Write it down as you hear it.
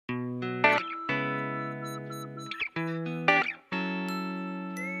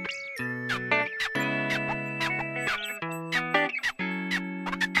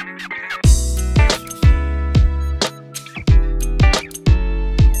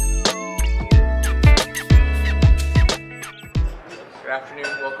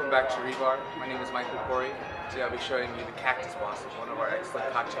afternoon, welcome back to Rebar. My name is Michael Corey. Today I'll be showing you the cactus blossom, one of our excellent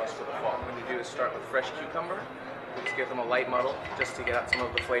cocktails for the fall. What I'm going to do is start with fresh cucumber. Just give them a light muddle just to get out some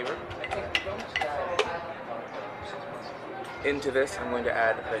of the flavor. Into this I'm going to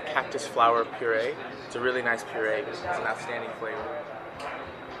add the cactus flower puree. It's a really nice puree, it's an outstanding flavor.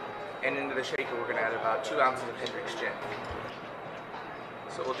 And into the shaker we're going to add about 2 ounces of Hendrick's gin.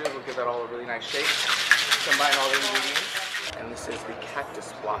 So what we'll do is we'll give that all a really nice shake, combine all the ingredients, and this is the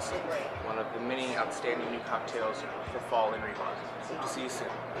Cactus Blossom, one of the many outstanding new cocktails for fall in Rebar. Hope to see you soon.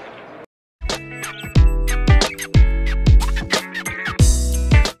 Thank you.